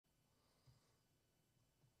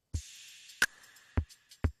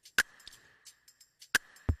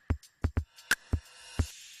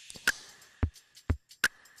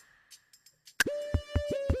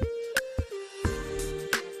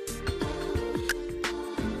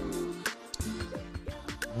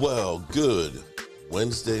Well, good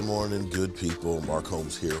Wednesday morning, good people. Mark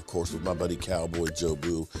Holmes here, of course, with my buddy Cowboy Joe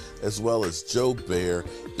Boo, as well as Joe Bear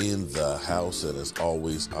in the house. And as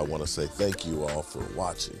always, I want to say thank you all for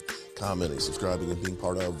watching, commenting, subscribing, and being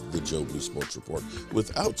part of the Joe Boo Sports Report.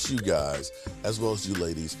 Without you guys, as well as you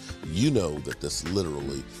ladies, you know that this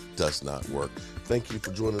literally does not work. Thank you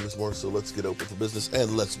for joining this morning. So let's get open for business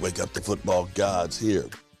and let's wake up the football gods here.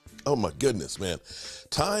 Oh my goodness, man.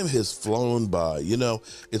 Time has flown by. You know,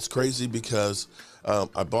 it's crazy because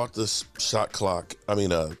I bought this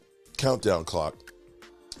countdown clock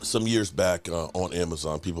some years back on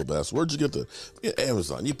Amazon. People have asked, where'd you get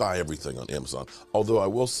Amazon? You buy everything on Amazon. Although I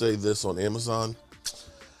will say this on Amazon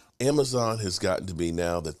has gotten to be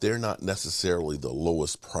now that they're not necessarily the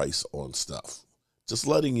lowest price on stuff. Just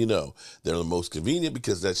letting you know, they're the most convenient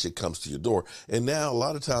because that shit comes to your door. And now a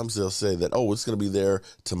lot of times they'll say that, oh, it's going to be there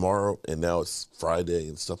tomorrow, and now it's Friday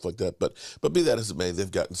and stuff like that. But be that as it may, they've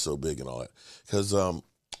gotten so big and all that. Because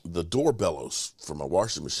the door bellows for my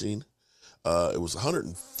washing machine, it was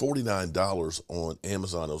 $149 on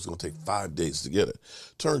Amazon. It was going to take 5 days to get it.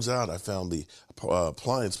 Turns out I found the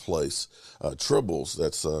appliance place, Tribbles,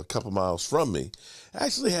 that's a couple miles from me,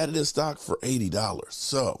 actually had it in stock for $80.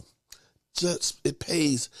 So it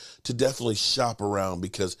pays to definitely shop around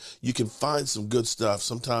because you can find some good stuff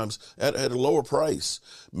sometimes at a lower price,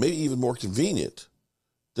 maybe even more convenient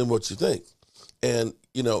than what you think. And,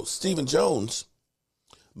 you know, Stephen Jones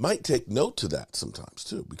might take note to that sometimes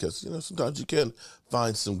too, because, you know, sometimes you can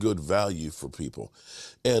find some good value for people.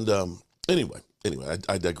 And anyway,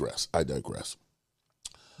 I digress.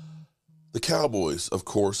 The Cowboys, of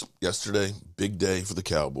course, yesterday, big day for the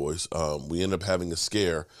Cowboys. We ended up having a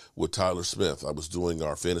scare with Tyler Smith. I was doing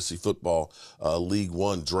our fantasy football League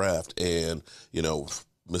One draft, and, you know,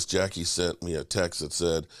 Miss Jackie sent me a text that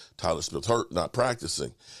said Tyler Smith hurt, not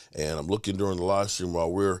practicing. And I'm looking during the live stream while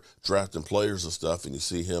we're drafting players and stuff, and you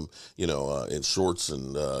see him, you know, in shorts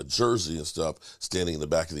and jersey and stuff, standing in the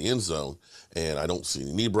back of the end zone. And I don't see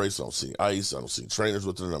any knee brace, I don't see ice, I don't see trainers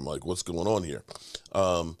with it. And I'm like, what's going on here?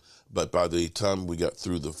 But by the time we got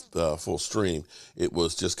through the full stream, it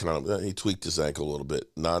was just kind of, he tweaked his ankle a little bit.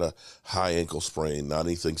 Not a high ankle sprain, not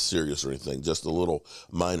anything serious or anything, just a little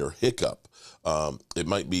minor hiccup. It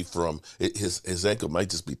might be from, his ankle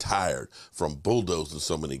might just be tired from bulldozing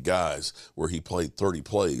so many guys where he played 30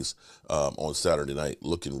 plays on Saturday night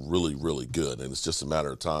looking really, really good. And it's just a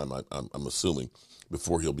matter of time, I'm assuming,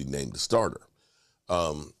 before he'll be named the starter.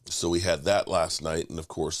 So we had that last night, and of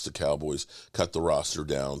course the Cowboys cut the roster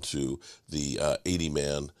down to the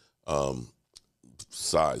 80-man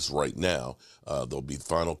size right now. There'll be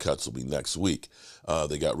final cuts will be next week.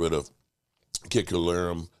 They got rid of kicker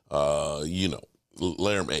Laram,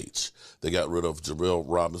 Laram H. They got rid of Jabril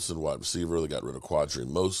Robinson, wide receiver. They got rid of Quadri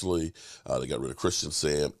Mosley. They got rid of Christian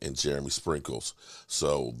Sam and Jeremy Sprinkles.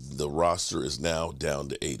 So the roster is now down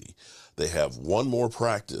to 80. They have one more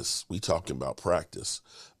practice. We talking about practice,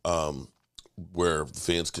 where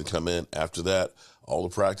fans can come in. After that, all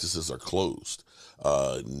the practices are closed.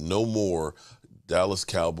 No more Dallas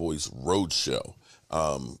Cowboys roadshow,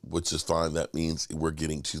 which is fine. That means we're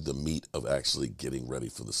getting to the meat of actually getting ready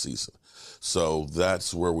for the season. So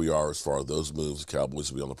that's where we are as far as those moves. The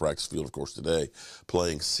Cowboys will be on the practice field, of course, today,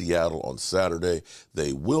 playing Seattle on Saturday.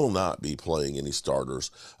 They will not be playing any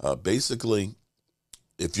starters. Basically,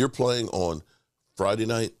 if you're playing on Friday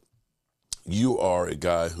night, you are a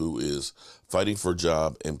guy who is fighting for a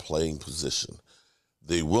job and playing position.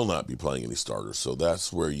 They will not be playing any starters, so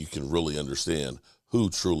that's where you can really understand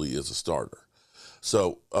who truly is a starter.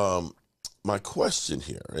 So my question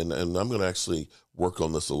here, and I'm going to actually work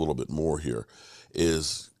on this a little bit more here,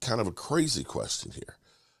 is kind of a crazy question here,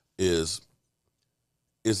 is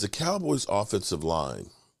the Cowboys offensive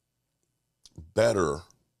line better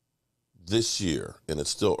this year, and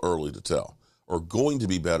it's still early to tell, or going to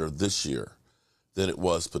be better this year than it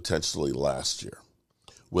was potentially last year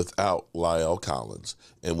without Lyle Collins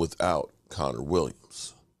and without Connor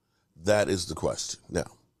Williams? That is the question. Now,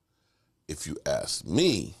 if you ask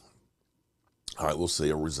me, I will say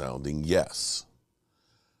a resounding yes.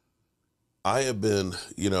 I have been,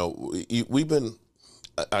 you know,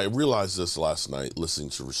 I realized this last night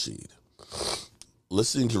listening to Rashid,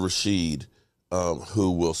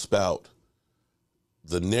 who will spout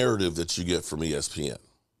the narrative that you get from ESPN.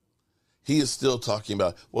 He is still talking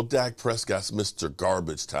about, well, Dak Prescott's Mr.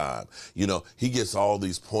 Garbage Time. You know, he gets all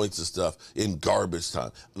these points and stuff in garbage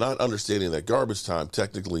time. Not understanding that garbage time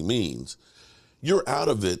technically means You're out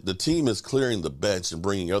of it. The team is clearing the bench and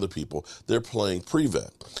bringing other people. They're playing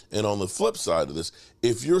prevent. And on the flip side of this,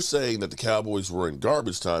 if you're saying that the Cowboys were in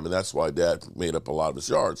garbage time and that's why Dak made up a lot of his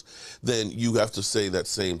yards, then you have to say that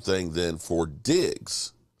same thing then for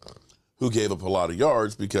Diggs, who gave up a lot of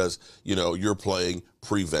yards because, you're playing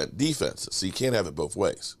prevent defenses. So you can't have it both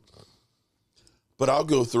ways. But I'll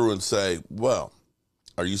go through and say, well,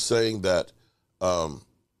 are you saying that Drew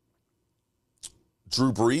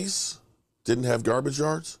Brees didn't have garbage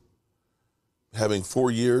yards, having 4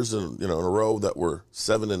 years in a row that were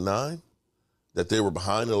 7-9, that they were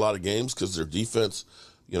behind in a lot of games because their defense,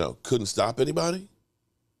 couldn't stop anybody?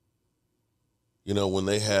 When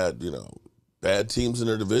they had, bad teams in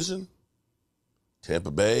their division,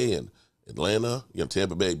 Tampa Bay and Atlanta,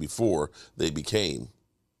 Tampa Bay before they became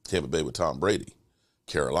Tampa Bay with Tom Brady.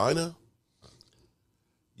 Carolina,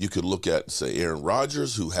 you could look at, say, Aaron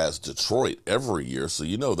Rodgers, who has Detroit every year, so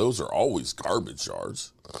those are always garbage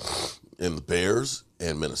yards. And the Bears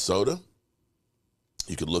and Minnesota.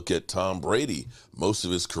 You could look at Tom Brady, most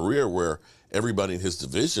of his career, where everybody in his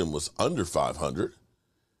division was under 500.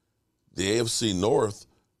 The AFC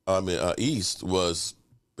East was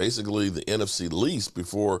basically the NFC least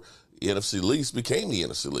before the NFC least became the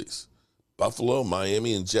NFC least. Buffalo,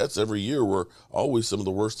 Miami, and Jets every year were always some of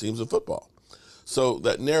the worst teams in football. So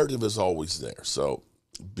that narrative is always there. So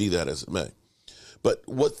be that as it may. But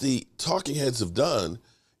what the talking heads have done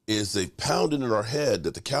is they've pounded in our head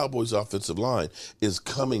that the Cowboys offensive line is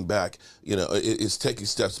coming back, is taking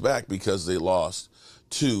steps back because they lost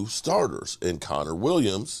 2 starters in Connor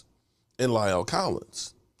Williams and La'el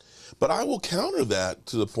Collins. But I will counter that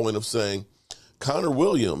to the point of saying Connor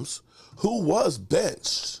Williams, who was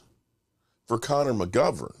benched for Connor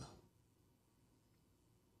McGovern,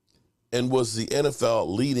 and was the NFL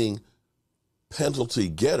leading penalty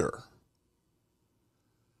getter,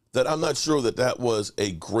 that I'm not sure that was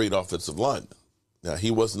a great offensive lineman. Now,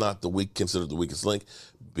 he was not considered the weakest link.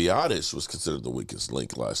 Biadasz was considered the weakest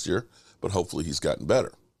link last year, but hopefully he's gotten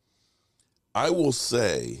better. I will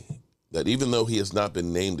say that even though he has not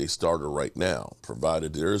been named a starter right now,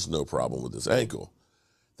 provided there is no problem with his ankle,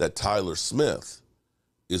 that Tyler Smith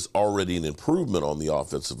is already an improvement on the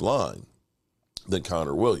offensive line than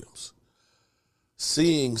Connor Williams.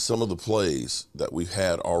 Seeing some of the plays that we've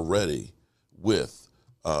had already with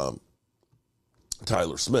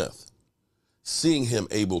Tyler Smith, seeing him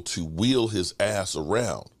able to wheel his ass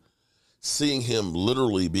around, seeing him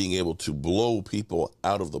literally being able to blow people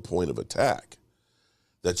out of the point of attack,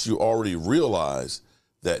 that you already realize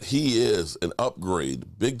that he is an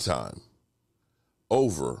upgrade big time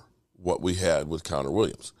over what we had with Connor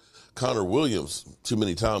Williams. Connor Williams, too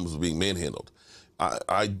many times, was being manhandled.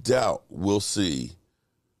 I doubt we'll see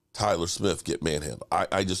Tyler Smith get manhandled.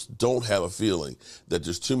 I just don't have a feeling that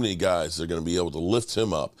there's too many guys that are going to be able to lift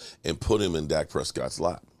him up and put him in Dak Prescott's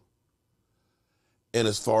lap. And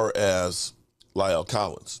as far as La'el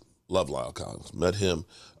Collins, love La'el Collins. Met him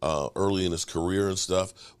early in his career and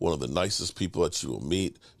stuff. One of the nicest people that you will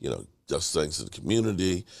meet, does things in the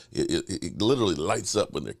community. It literally lights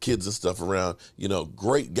up when there are kids and stuff around.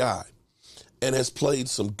 Great guy. And has played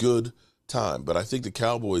some good time. But I think the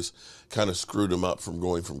Cowboys kind of screwed him up from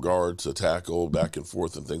going from guard to tackle, back and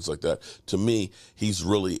forth and things like that. To me, he's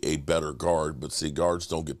really a better guard. But see, guards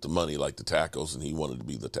don't get the money like the tackles, and he wanted to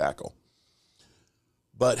be the tackle.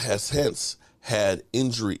 But has hence had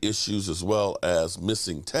injury issues as well as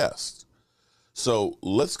missing tests. So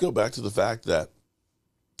let's go back to the fact that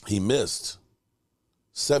he missed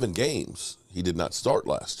 7 games he did not start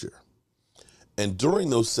last year. And during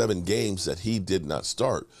those 7 games that he did not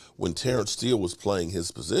start, when Terrence Steele was playing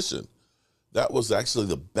his position, that was actually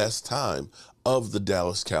the best time of the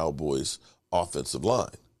Dallas Cowboys offensive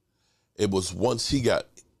line. It was once he got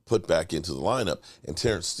put back into the lineup and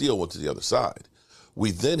Terrence Steele went to the other side.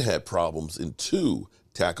 We then had problems in 2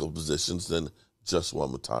 tackle positions than just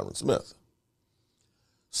one with Tyron Smith.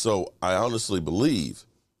 So I honestly believe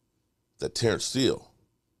that Terrence Steele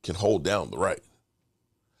can hold down the right.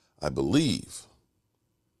 I believe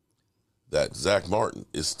that Zach Martin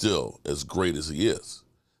is still as great as he is.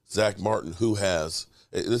 Zach Martin, who has,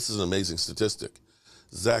 this is an amazing statistic,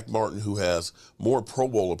 Zach Martin, who has more Pro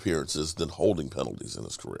Bowl appearances than holding penalties in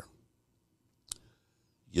his career.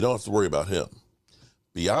 You don't have to worry about him.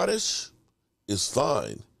 Biadasz is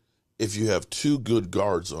fine if you have 2 good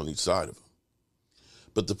guards on each side of him.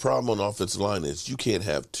 But the problem on offensive line is you can't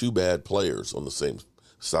have 2 bad players on the same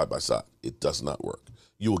side by side. It does not work.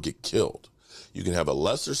 You will get killed. You can have a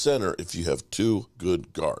lesser center if you have 2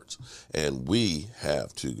 good guards. And we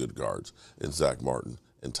have 2 good guards in Zach Martin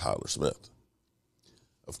and Tyler Smith.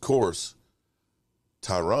 Of course,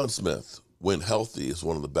 Tyron Smith when healthy, is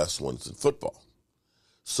one of the best ones in football.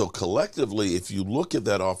 So collectively, if you look at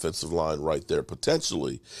that offensive line right there,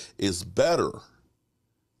 potentially is better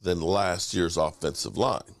than last year's offensive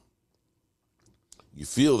line. You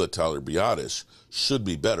feel that Tyler Biadasz should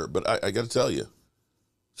be better, but I got to tell you,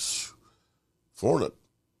 Fournette,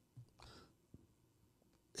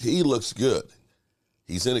 he looks good.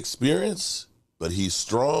 He's inexperienced, but he's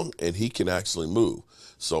strong and he can actually move.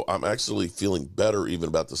 So I'm actually feeling better even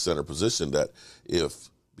about the center position, that if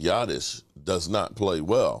Biadasz does not play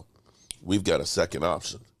well, we've got a second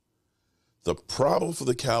option. The problem for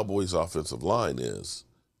the Cowboys offensive line is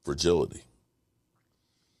fragility.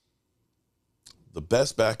 The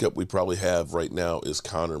best backup we probably have right now is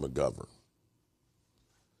Connor McGovern,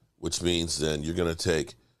 which means then you're going to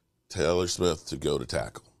take Taylor Smith to go to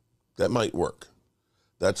tackle. That might work.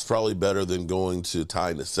 That's probably better than going to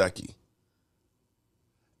Ty Nsekhe.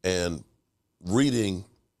 And reading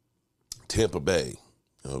Tampa Bay,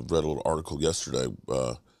 I read a little article yesterday.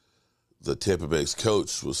 The Tampa Bay's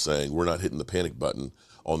coach was saying, we're not hitting the panic button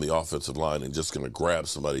on the offensive line and just going to grab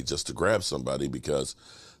somebody just to grab somebody, because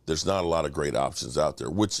there's not a lot of great options out there,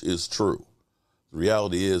 which is true. The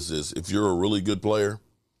reality is if you're a really good player,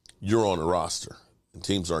 you're on a roster, and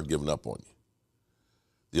teams aren't giving up on you.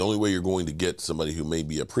 The only way you're going to get somebody who may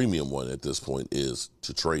be a premium one at this point is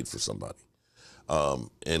to trade for somebody.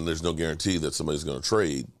 And there's no guarantee that somebody's going to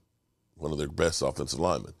trade one of their best offensive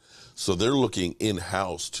linemen. So they're looking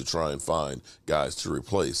in-house to try and find guys to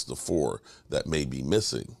replace the 4 that may be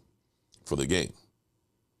missing for the game.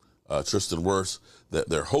 Tristan Wirfs, that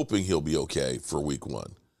they're hoping he'll be okay for week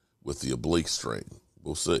 1 with the oblique strain.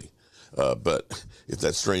 We'll see. But if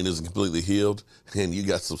that strain isn't completely healed and you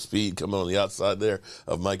got some speed coming on the outside there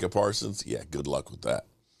of Micah Parsons, yeah, good luck with that.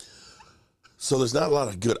 So there's not a lot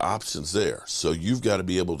of good options there. So you've got to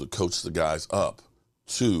be able to coach the guys up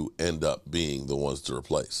to end up being the ones to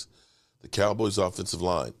replace. The Cowboys offensive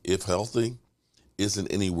line, if healthy,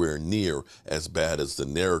 isn't anywhere near as bad as the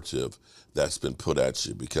narrative that's been put at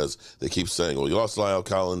you, because they keep saying, well, you lost Lyle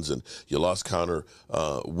Collins and you lost Connor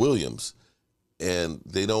Williams, and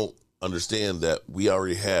they don't understand that we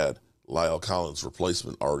already had Lyle Collins'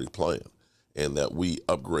 replacement already playing, and that we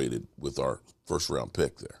upgraded with our first-round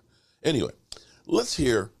pick there. Anyway, let's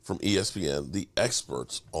hear from ESPN, the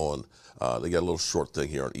experts on, they got a little short thing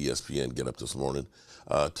here on ESPN Get Up this morning,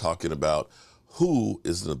 talking about who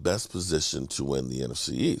is in the best position to win the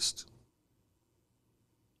NFC East.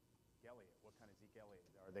 What kind of Zeke Elliott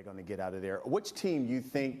are they going to get out of there? Which team you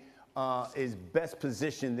think is best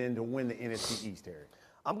positioned then to win the NFC East, Eric?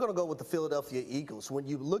 I'm going to go with the Philadelphia Eagles. When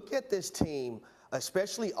you look at this team,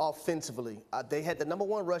 especially offensively, they had the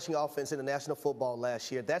 #1 rushing offense in the National Football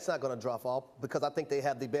last year. That's not going to drop off, because I think they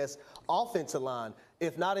have the best offensive line.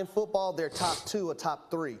 If not in football, they're top 2 or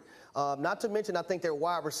top 3. Not to mention, I think their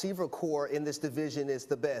wide receiver core in this division is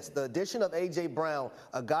the best. The addition of A.J. Brown,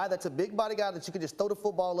 a guy that's a big body guy that you can just throw the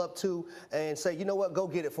football up to and say, you know what, go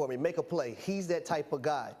get it for me, make a play. He's that type of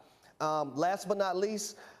guy. Last but not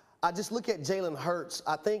least, I just look at Jalen Hurts.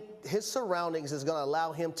 I think his surroundings is going to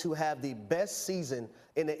allow him to have the best season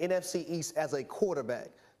in the NFC East as a quarterback.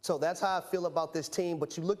 So that's how I feel about this team.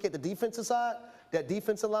 But you look at the defensive side, that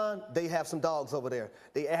defensive line, they have some dogs over there.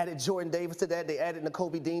 They added Jordan Davis to that. They added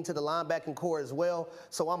Nakobe Dean to the linebacking core as well.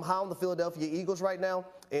 So I'm high on the Philadelphia Eagles right now,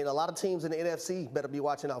 and a lot of teams in the NFC better be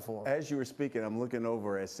watching out for them. As you were speaking, I'm looking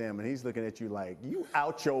over at Sam, and he's looking at you like, you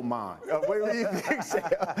out your mind. What do you think, Sam?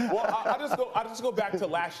 Well, I just go back to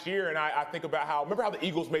last year, and I think about remember how the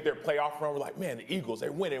Eagles made their playoff run? We're like, man, the Eagles,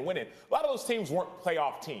 they're winning. A lot of those teams weren't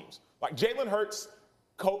playoff teams. Like Jalen Hurts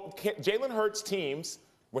teams,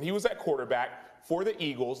 when he was at quarterback, for the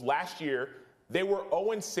Eagles last year, they were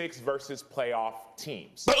 0-6 versus playoff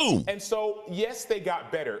teams. Boom! And so, yes, they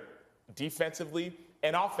got better defensively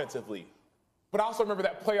and offensively. But I also remember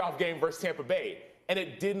that playoff game versus Tampa Bay, and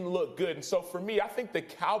it didn't look good. And so for me, I think the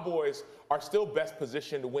Cowboys are still best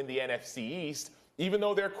positioned to win the NFC East, even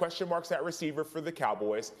though there are question marks at receiver for the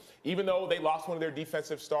Cowboys, even though they lost one of their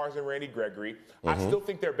defensive stars in Randy Gregory. I still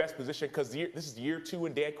think they're best positioned because this is year 2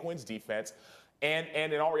 in Dan Quinn's defense.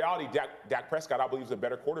 And in all reality, Dak Prescott, I believe, is a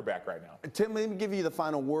better quarterback right now. Tim, let me give you the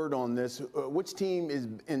final word on this. Which team is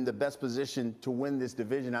in the best position to win this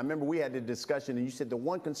division? I remember we had the discussion, and you said the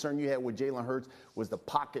one concern you had with Jalen Hurts was the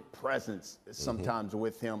pocket presence sometimes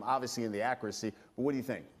with him, obviously in the accuracy. But what do you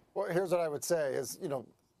think? Well, here's what I would say is,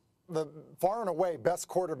 the far and away best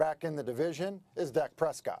quarterback in the division is Dak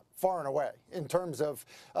Prescott, far and away, in terms of,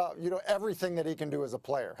 everything that he can do as a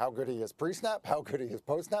player, how good he is pre-snap, how good he is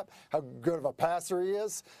post-snap, how good of a passer he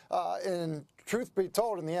is. And truth be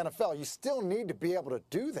told, in the NFL, you still need to be able to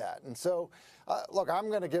do that. And so, look, I'm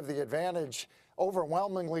going to give the advantage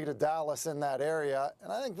overwhelmingly to Dallas in that area.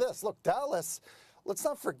 And I think Dallas, let's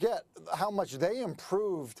not forget how much they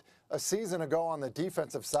improved a season ago on the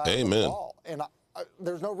defensive side of the ball. And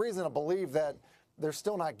there's no reason to believe that they're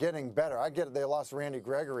still not getting better. I get it, they lost Randy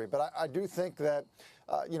Gregory, but I do think that,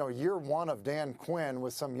 year one of Dan Quinn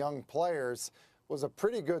with some young players was a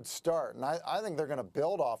pretty good start. And I think they're going to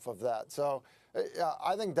build off of that. So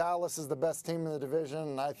I think Dallas is the best team in the division,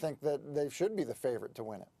 and I think that they should be the favorite to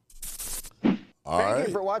win it. Thank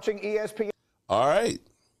you for watching ESPN. All right.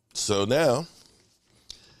 So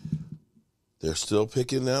they're still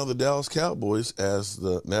picking now the Dallas Cowboys as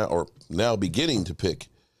now beginning to pick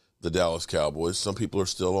the Dallas Cowboys. Some people are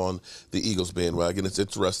still on the Eagles bandwagon. It's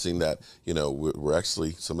interesting that, we're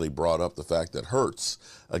actually, somebody brought up the fact that Hurts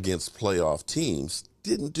against playoff teams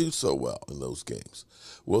didn't do so well in those games.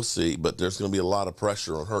 We'll see, but there's going to be a lot of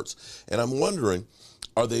pressure on Hurts. And I'm wondering,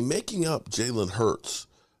 are they making up Jalen Hurts,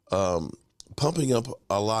 pumping up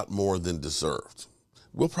a lot more than deserved?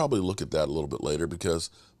 We'll probably look at that a little bit later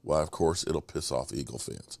because, why, of course, it'll piss off Eagle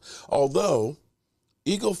fans. Although,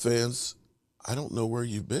 Eagle fans, I don't know where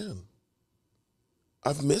you've been.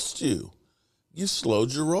 I've missed you. You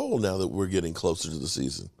slowed your roll now that we're getting closer to the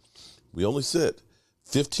season. We only sit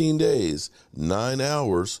 15 days, 9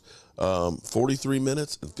 hours, 43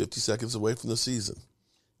 minutes, and 50 seconds away from the season.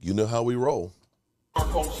 You know how we roll. Our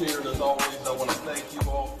coach here, and as always, I want to thank you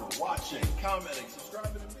all for watching, commenting,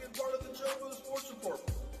 subscribing.